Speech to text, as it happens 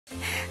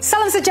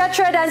Salam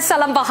sejahtera dan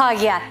salam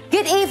bahagia.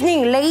 Good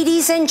evening,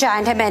 ladies and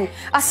gentlemen.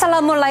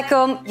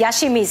 Assalamualaikum,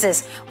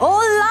 Yashimizes.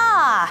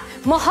 Hola,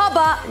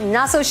 Mohaba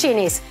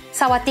Nasoshinis.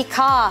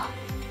 Sawatika.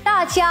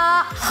 大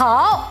家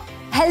好.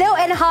 Hello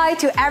and hi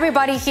to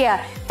everybody here.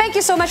 Thank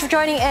you so much for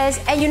joining us.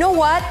 And you know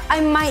what? I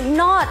might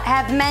not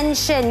have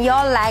mentioned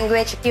your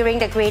language during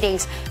the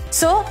greetings.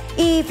 So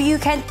if you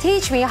can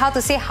teach me how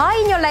to say hi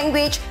in your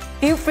language,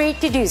 feel free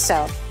to do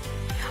so.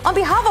 On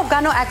behalf of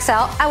GANO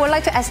EXCEL, I would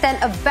like to extend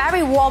a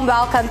very warm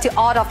welcome to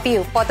all of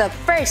you for the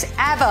first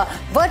ever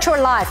virtual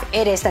live.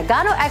 It is the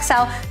GANO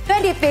EXCEL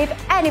 25th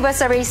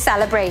anniversary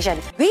celebration.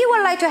 We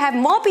would like to have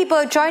more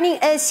people joining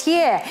us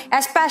here,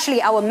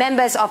 especially our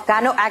members of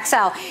GANO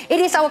EXCEL. It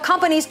is our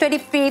company's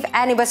 25th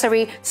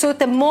anniversary, so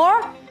the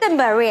more, the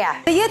merrier.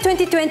 The year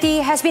 2020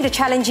 has been a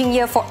challenging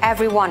year for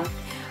everyone.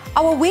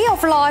 Our way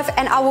of life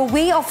and our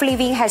way of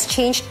living has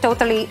changed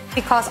totally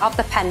because of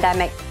the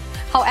pandemic.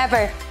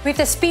 However, with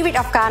the spirit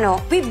of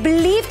GANO, we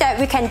believe that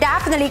we can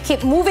definitely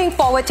keep moving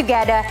forward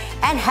together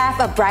and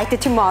have a brighter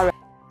tomorrow.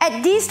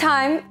 At this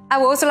time, I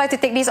would also like to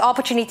take this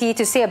opportunity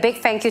to say a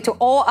big thank you to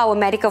all our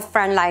medical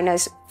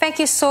frontliners. Thank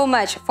you so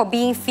much for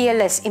being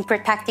fearless in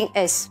protecting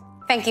us.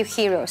 Thank you,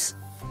 heroes.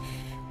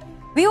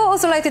 We would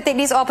also like to take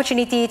this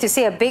opportunity to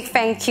say a big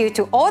thank you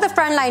to all the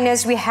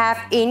frontliners we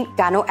have in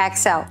GANO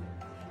EXCEL.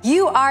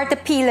 You are the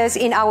pillars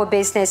in our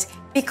business.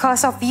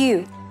 Because of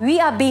you, we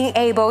are being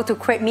able to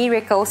create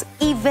miracles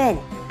even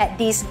at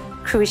this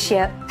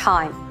crucial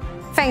time.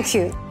 Thank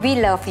you. We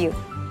love you.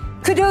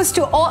 Kudos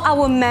to all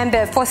our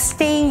members for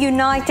staying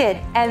united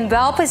and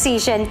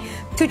well-positioned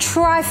to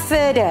thrive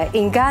further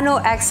in GANO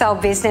EXCEL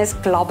business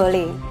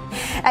globally.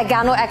 At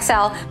GANO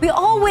EXCEL, we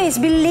always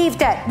believe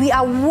that we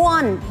are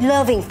one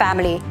loving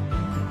family.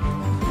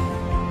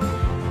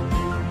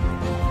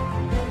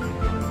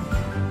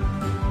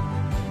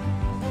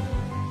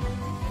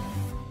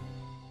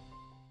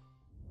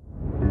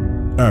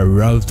 A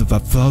road of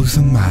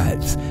 1,000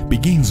 miles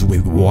begins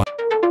with one.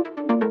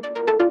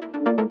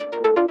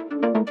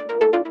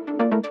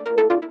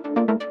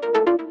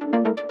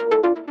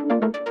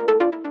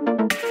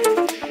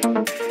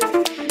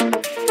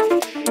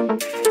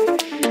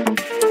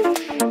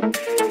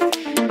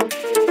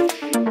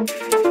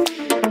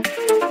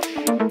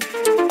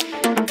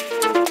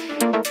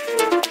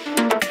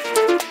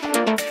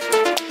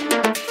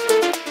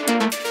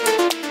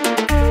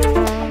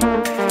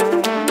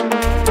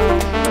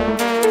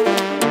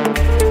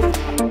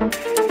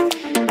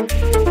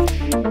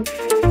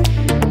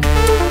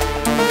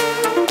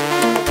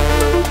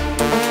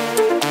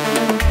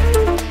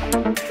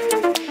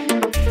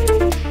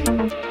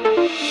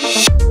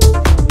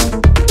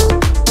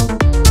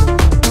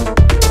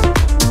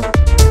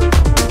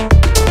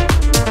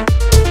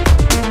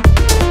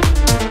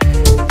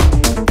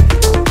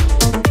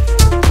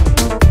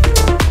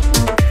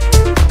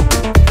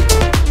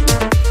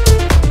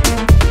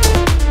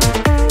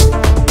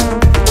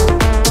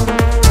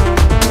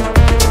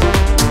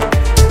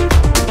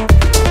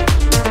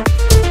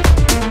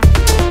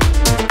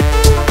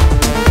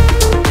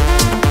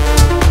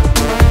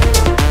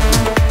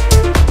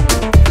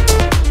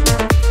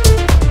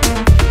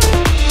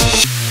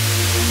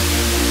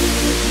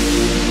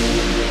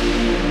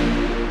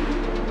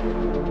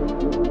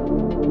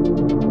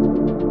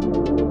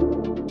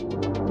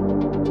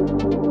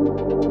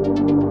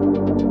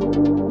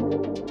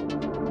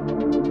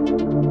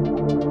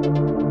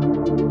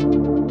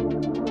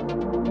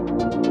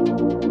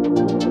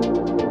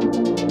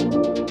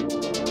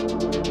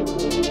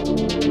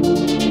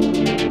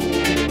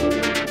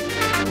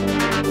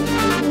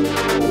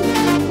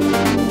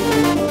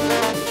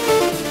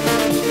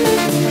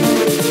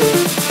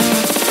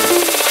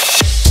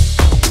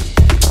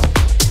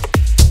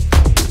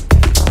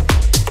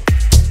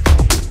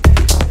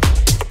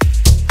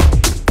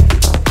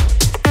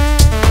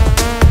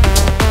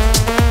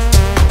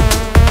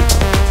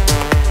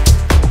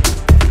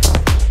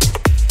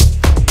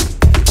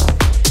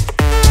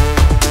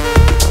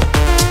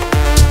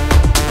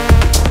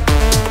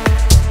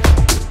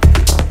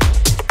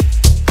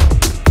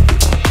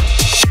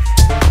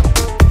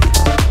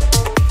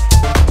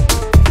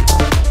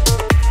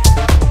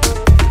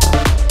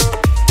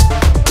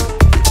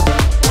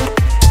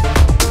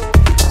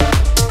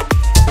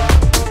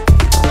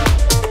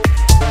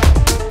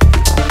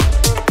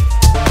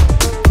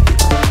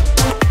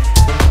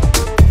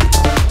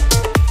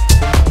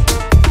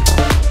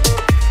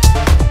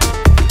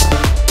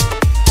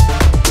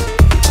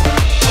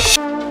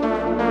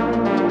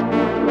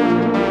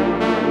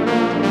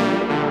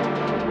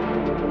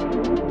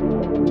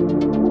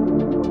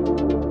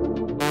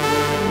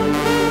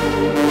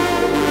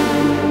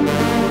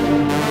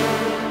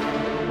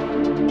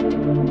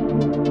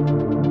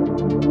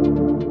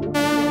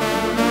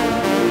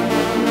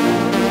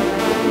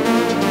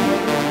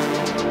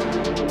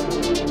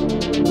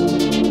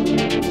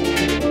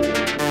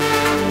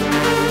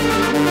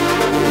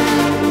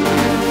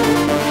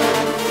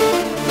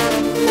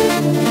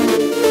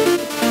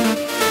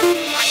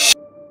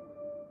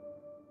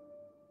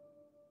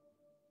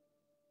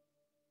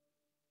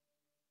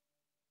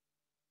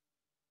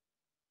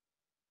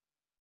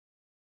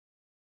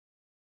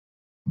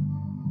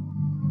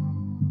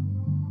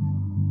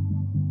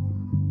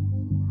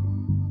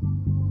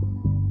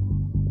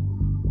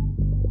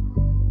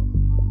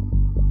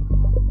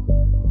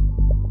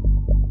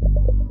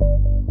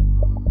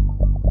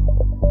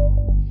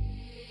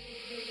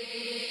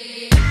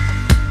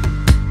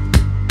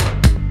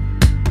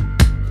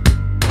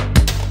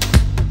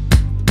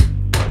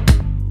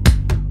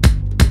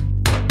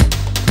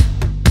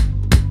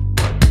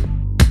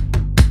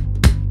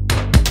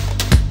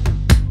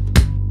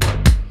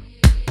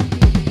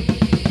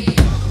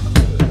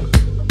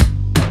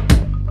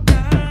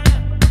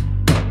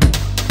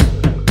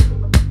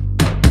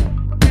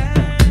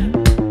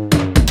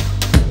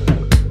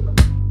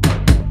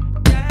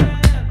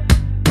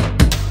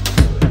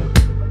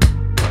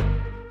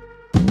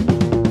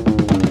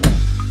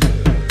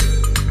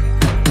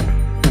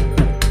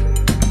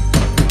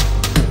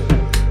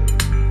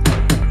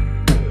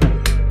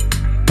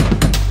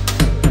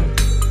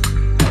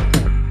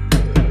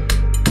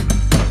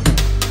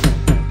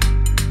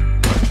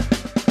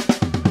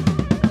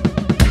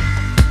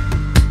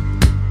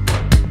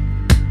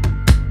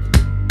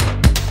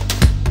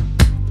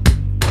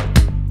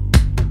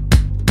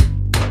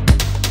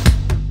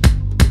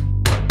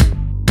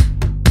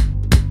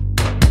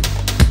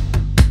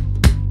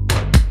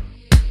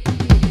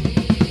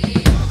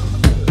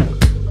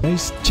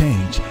 embrace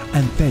change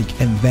and take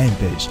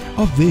advantage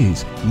of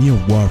this new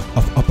world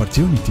of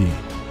opportunity.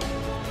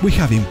 We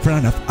have in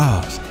front of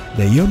us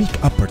the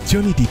unique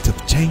opportunity to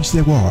change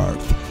the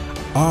world,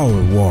 our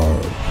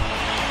world.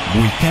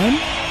 We can?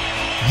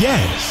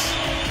 Yes.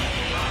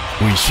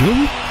 We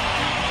should?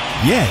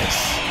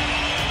 Yes.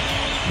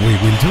 We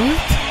will do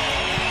it?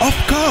 Of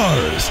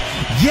course!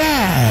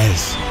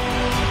 Yes!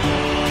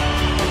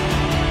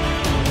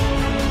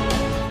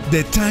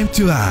 The time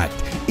to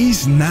act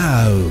is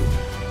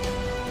now.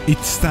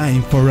 It's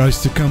time for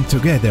us to come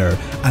together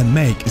and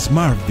make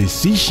smart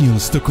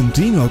decisions to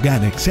continue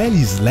GANO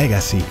EXCEL's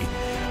legacy,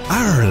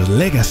 our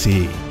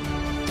legacy.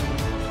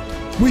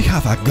 We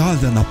have a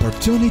golden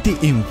opportunity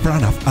in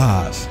front of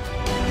us.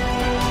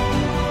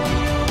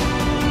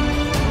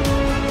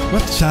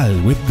 What shall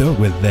we do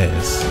with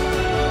this?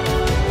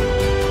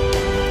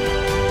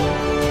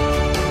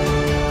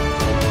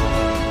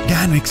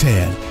 GANO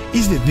EXCEL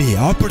is the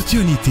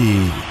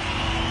opportunity.